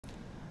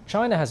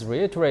China has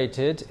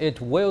reiterated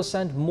it will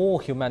send more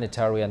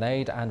humanitarian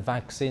aid and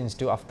vaccines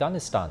to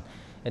Afghanistan.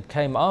 It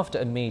came after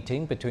a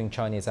meeting between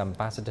Chinese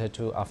ambassador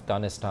to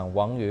Afghanistan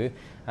Wang Yu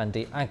and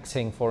the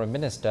acting foreign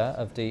minister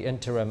of the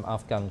interim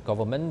Afghan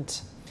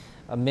government,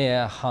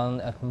 Amir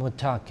Khan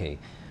Muttaqi.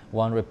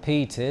 Wang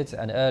repeated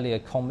an earlier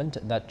comment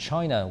that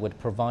China would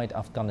provide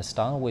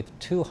Afghanistan with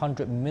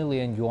 200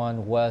 million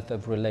yuan worth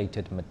of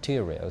related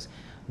materials.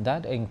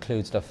 That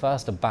includes the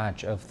first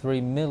batch of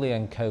 3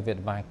 million COVID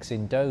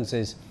vaccine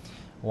doses.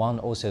 Wang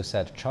also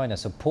said China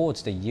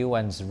supports the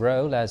UN's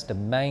role as the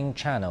main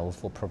channel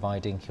for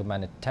providing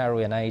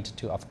humanitarian aid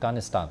to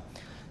Afghanistan.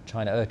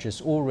 China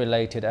urges all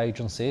related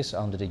agencies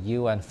under the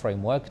UN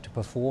framework to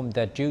perform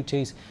their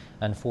duties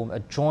and form a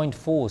joint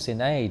force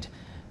in aid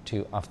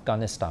to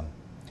Afghanistan.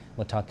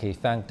 Muttaqi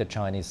thanked the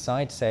Chinese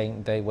side,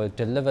 saying they will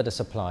deliver the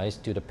supplies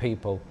to the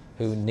people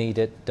who need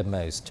it the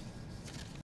most.